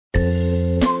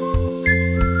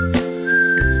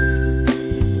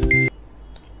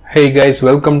Hey guys,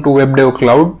 welcome to WebDev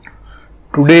Cloud.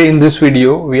 Today in this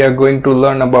video we are going to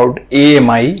learn about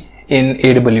AMI in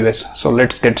AWS. So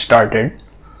let's get started.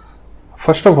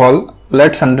 First of all,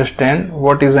 let's understand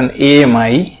what is an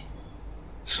AMI.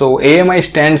 So AMI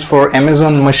stands for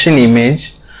Amazon Machine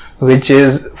Image, which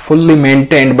is fully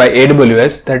maintained by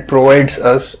AWS that provides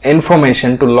us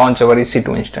information to launch our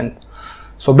EC2 instance.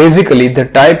 So basically the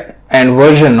type and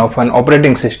version of an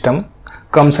operating system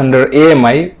comes under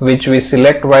AMI, which we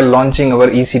select while launching our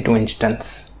EC2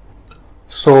 instance.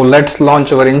 So let's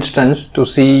launch our instance to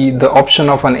see the option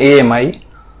of an AMI.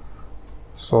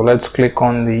 So let's click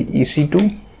on the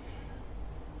EC2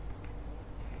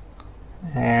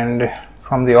 and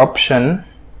from the option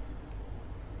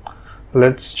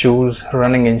let's choose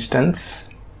running instance.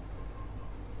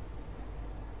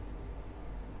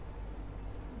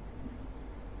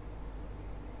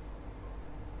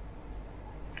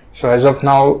 So as of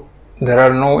now there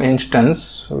are no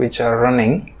instances which are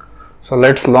running. So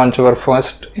let's launch our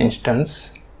first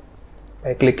instance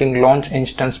by clicking launch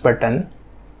instance button.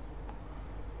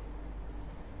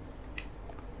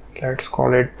 Let's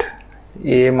call it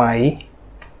AMI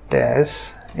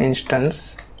dash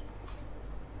instance.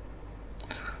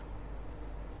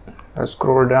 Let's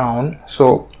scroll down.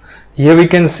 So here we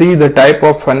can see the type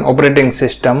of an operating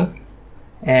system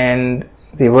and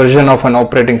the version of an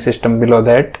operating system below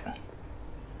that.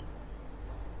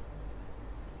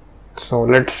 So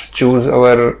let's choose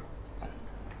our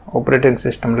operating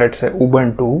system, let's say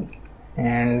Ubuntu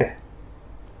and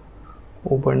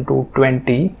Ubuntu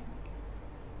 20,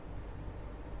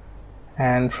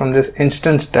 and from this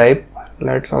instance type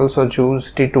let's also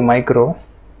choose T2 micro,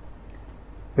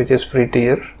 which is free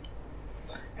tier,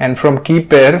 and from key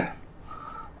pair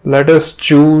let us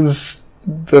choose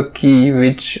the key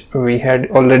which we had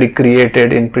already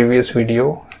created in previous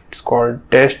video. It's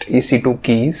called test EC2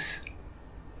 keys.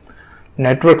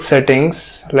 Network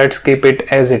settings, let's keep it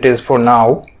as it is for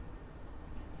now,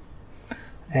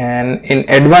 and in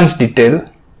advanced detail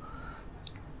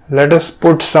let us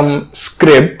put some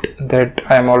script that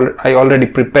I already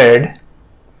prepared.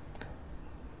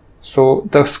 So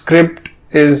the script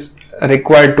is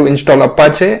required to install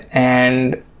Apache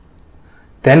and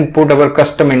then put our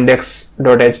custom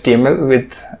index.html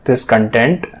with this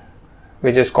content,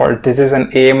 which is called, this is an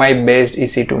AMI based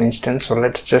EC2 instance. So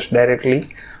let's just directly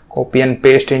copy and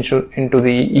paste into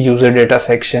the user data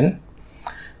section,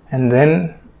 and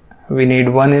then we need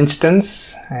one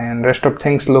instance and rest of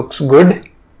things looks good.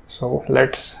 So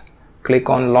let's click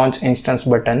on launch instance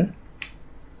button.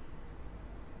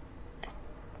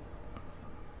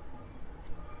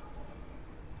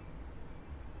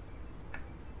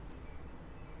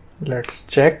 Let's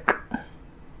check.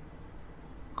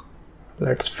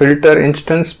 Let's filter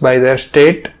instance by their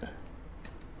state.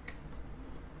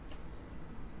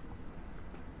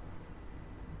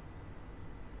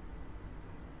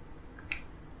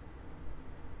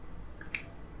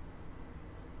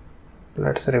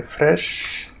 Let's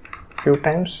refresh a few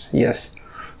times. Yes,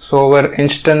 so our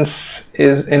instance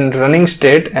is in running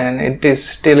state and it is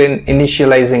still in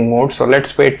initializing mode. So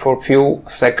let's wait for a few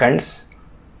seconds.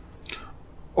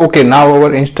 Okay, now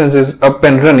our instance is up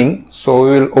and running. So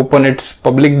we will open its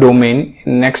public domain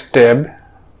in next tab.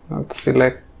 Let's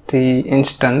select the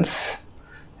instance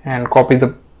and copy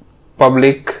the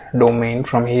public domain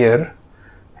from here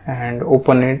and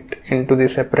open it into the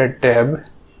separate tab.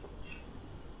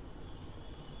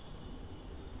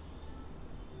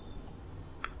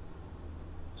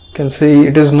 You can see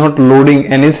it is not loading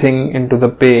anything into the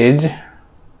page,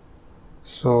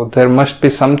 so there must be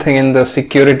something in the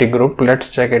security group. Let's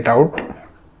check it out.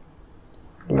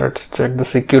 Let's check the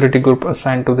security group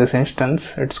assigned to this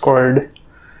instance. It's called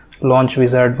launch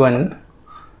wizard 1.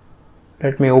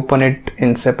 Let me open it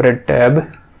in separate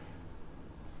tab.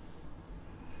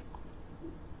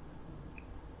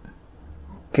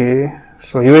 Okay,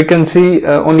 so here you can see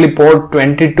only port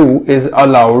 22 is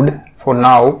allowed for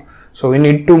now. So we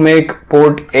need to make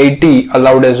port 80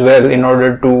 allowed as well in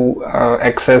order to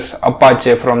access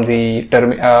Apache from the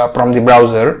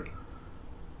browser.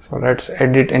 So let's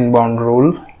edit inbound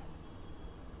rule.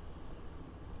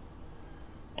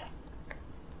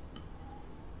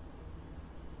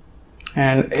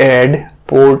 And add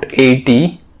port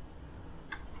 80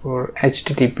 for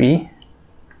HTTP,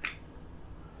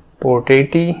 port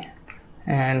 80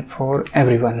 and for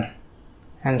everyone,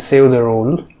 and save the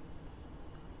rule.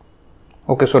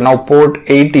 Okay, so now port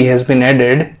 80 has been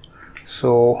added,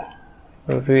 so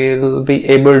we'll be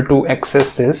able to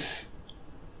access this.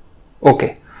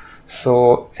 Okay,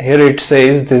 so here it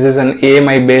says this is an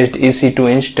AMI based EC2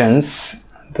 instance,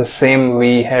 the same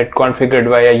we had configured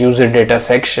via user data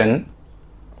section.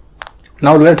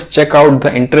 Now let's check out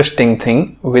the interesting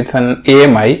thing with an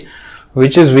AMI,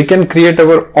 which is we can create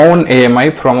our own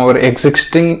AMI from our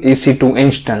existing EC2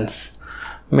 instance.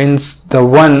 Means the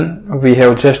one we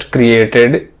have just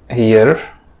created here.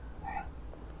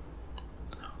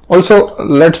 Also,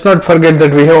 let's not forget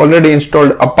that we have already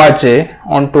installed Apache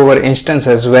onto our instance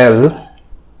as well.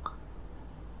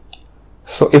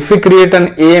 So if we create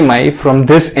an AMI from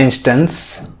this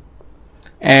instance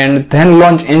and then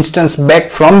launch instance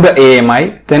back from the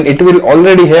AMI, then it will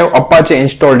already have Apache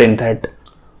installed in that.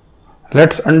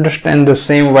 Let's understand the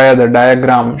same via the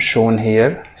diagram shown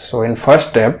here. So in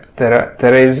first step,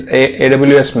 there is a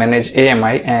AWS managed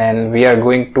AMI, and we are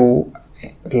going to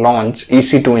launch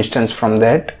EC2 instance from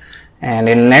that. And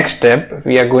in next step,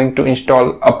 we are going to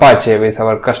install Apache with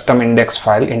our custom index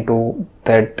file into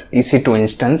that EC2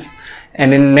 instance.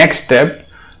 And in next step,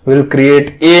 we'll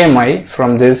create AMI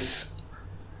from this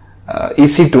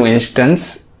EC2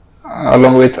 instance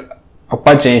along with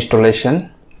Apache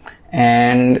installation,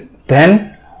 and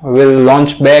then we'll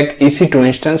launch back EC2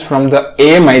 instance from the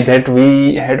AMI that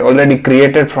we had already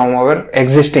created from our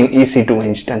existing EC2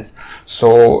 instance.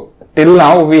 So till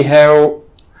now we have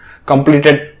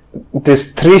completed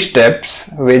these 3 steps,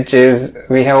 which is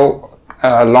we have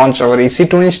launched our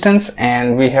EC2 instance,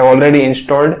 and we have already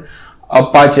installed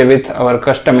Apache with our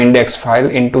custom index file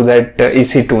into that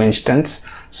EC2 instance.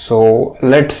 So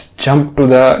let's jump to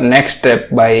the next step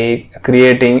by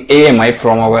creating AMI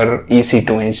from our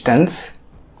EC2 instance.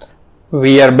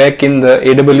 We are back in the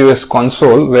AWS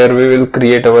console where we will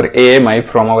create our AMI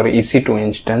from our EC2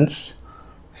 instance.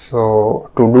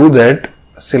 So to do that,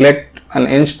 select an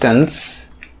instance,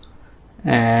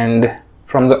 and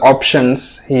from the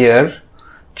options here,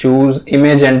 choose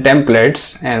image and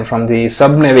templates, and from the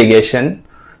sub navigation,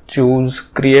 choose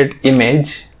create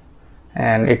image,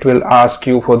 and it will ask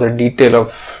you for the detail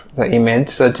of the image,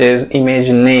 such as image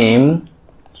name.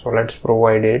 So let's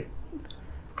provide it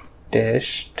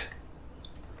test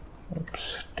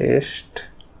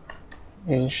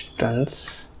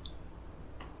instance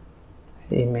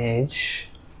image,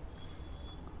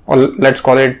 or let's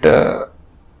call it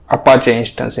Apache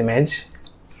instance image,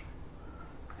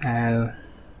 and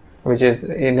which is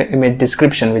in image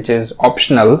description, which is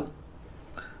optional.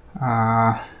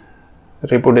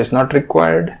 Report is not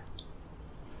required.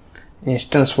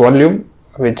 Instance volume,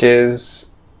 which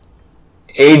is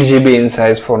 8 GB in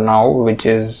size for now, which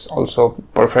is also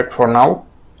perfect for now.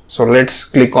 So let's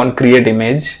click on create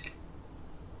image.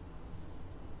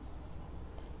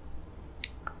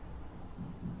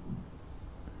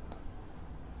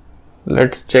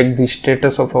 Let's check the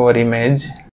status of our image.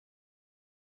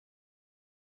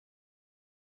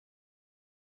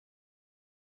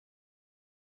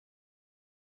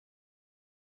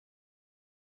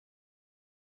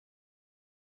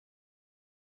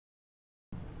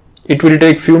 It will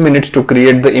take few minutes to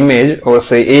create the image, or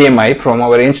say AMI, from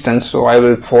our instance, so I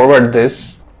will forward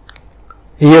this.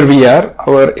 Here we are,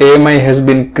 our AMI has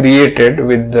been created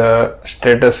with the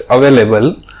status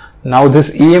available. Now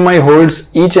this AMI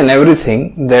holds each and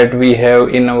everything that we have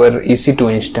in our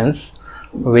EC2 instance,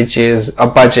 which is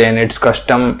Apache and its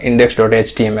custom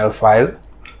index.html file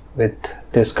with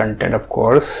this content, of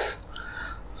course.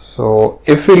 So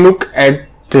if we look at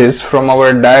this from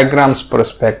our diagrams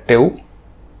perspective,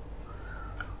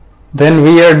 then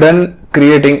we are done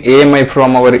creating AMI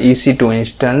from our EC2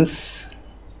 instance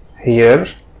here,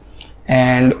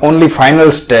 and only final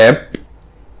step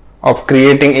of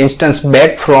creating instance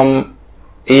back from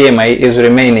AMI is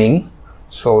remaining.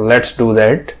 So let's do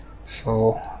that.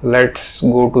 So let's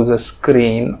go to the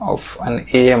screen of an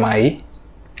AMI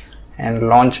and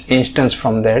launch instance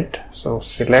from that. So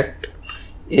select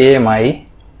AMI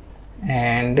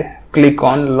and click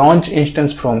on launch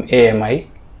instance from AMI.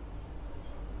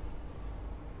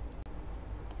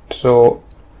 So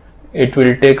it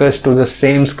will take us to the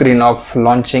same screen of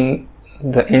launching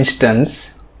the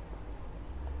instance,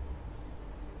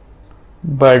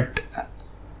 but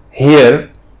here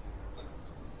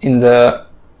in the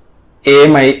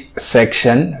AMI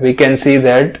section we can see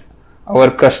that our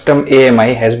custom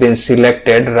AMI has been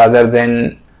selected rather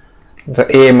than the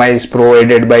AMIs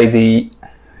provided by the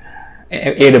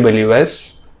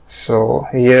AWS. So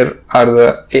here are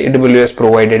the AWS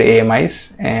provided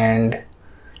AMIs, and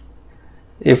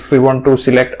if we want to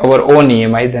select our own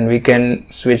AMI, then we can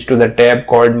switch to the tab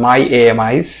called My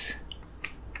AMIs,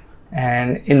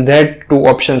 and in that 2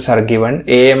 options are given: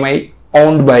 AMI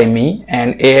owned by me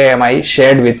and AMI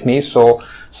shared with me. So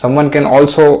someone can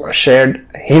also share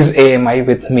his AMI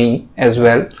with me as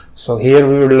well. So here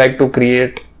we would like to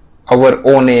create our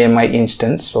own AMI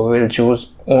instance, so we will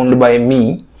choose owned by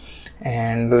me,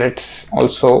 and let's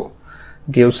also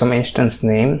give some instance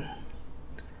name,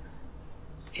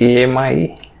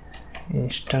 AMI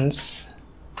instance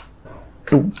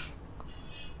 2.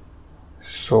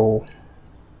 So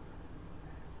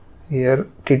here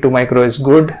T2 micro is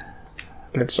good.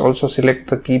 Let's also select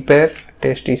the key pair,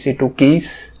 test EC2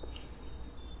 keys,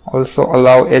 also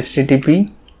allow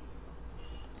HTTP,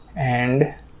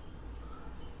 and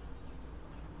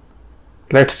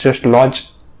let's just launch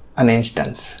an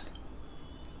instance.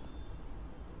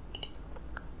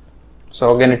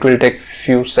 So again, it will take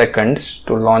few seconds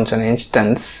to launch an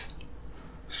instance.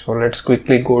 So let's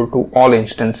quickly go to all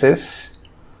instances.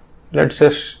 Let's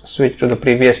just switch to the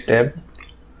previous tab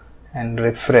and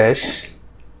refresh.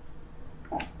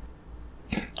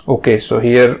 Okay, so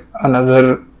here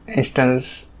another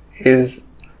instance is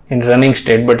in running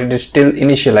state, but it is still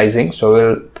initializing, so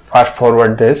we'll fast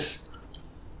forward this.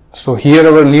 So here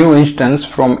our new instance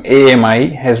from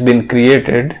AMI has been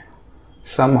created.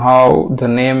 Somehow the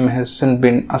name hasn't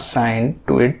been assigned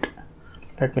to it.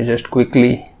 Let me just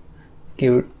quickly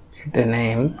give it a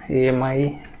name,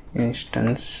 AMI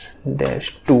instance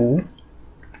 -2.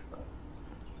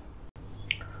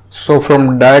 So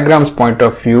from diagram's point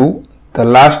of view, the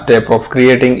last step of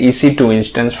creating EC2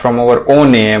 instance from our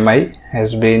own AMI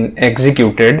has been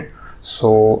executed.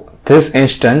 So this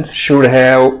instance should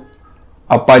have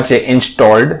Apache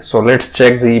installed. So let's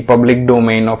check the public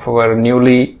domain of our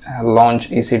newly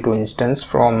launched EC2 instance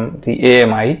from the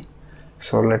AMI.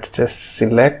 So let's just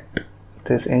select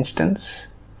this instance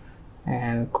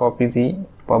and copy the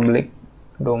public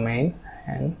domain,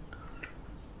 and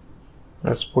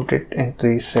let's put it into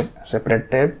the separate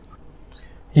tab.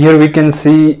 Here we can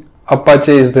see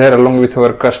Apache is there along with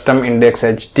our custom index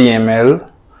HTML.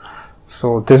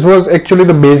 So this was actually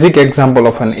the basic example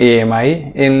of an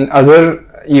AMI. In other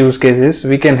use cases,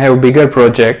 we can have bigger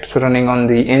projects running on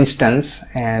the instance,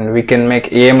 and we can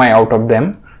make AMI out of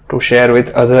them to share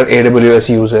with other AWS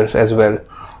users as well.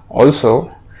 Also,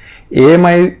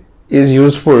 AMI is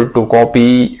useful to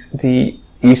copy the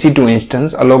EC2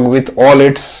 instance along with all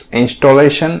its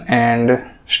installation and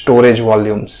storage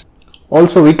volumes.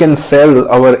 Also, we can sell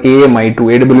our AMI to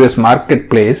AWS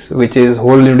Marketplace, which is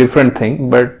wholly different thing,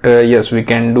 but yes, we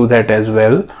can do that as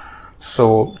well.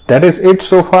 So that is it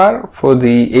so far for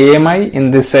the AMI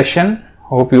in this session.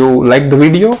 Hope you liked the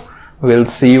video. We'll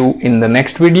see you in the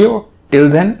next video. Till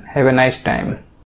then, have a nice time.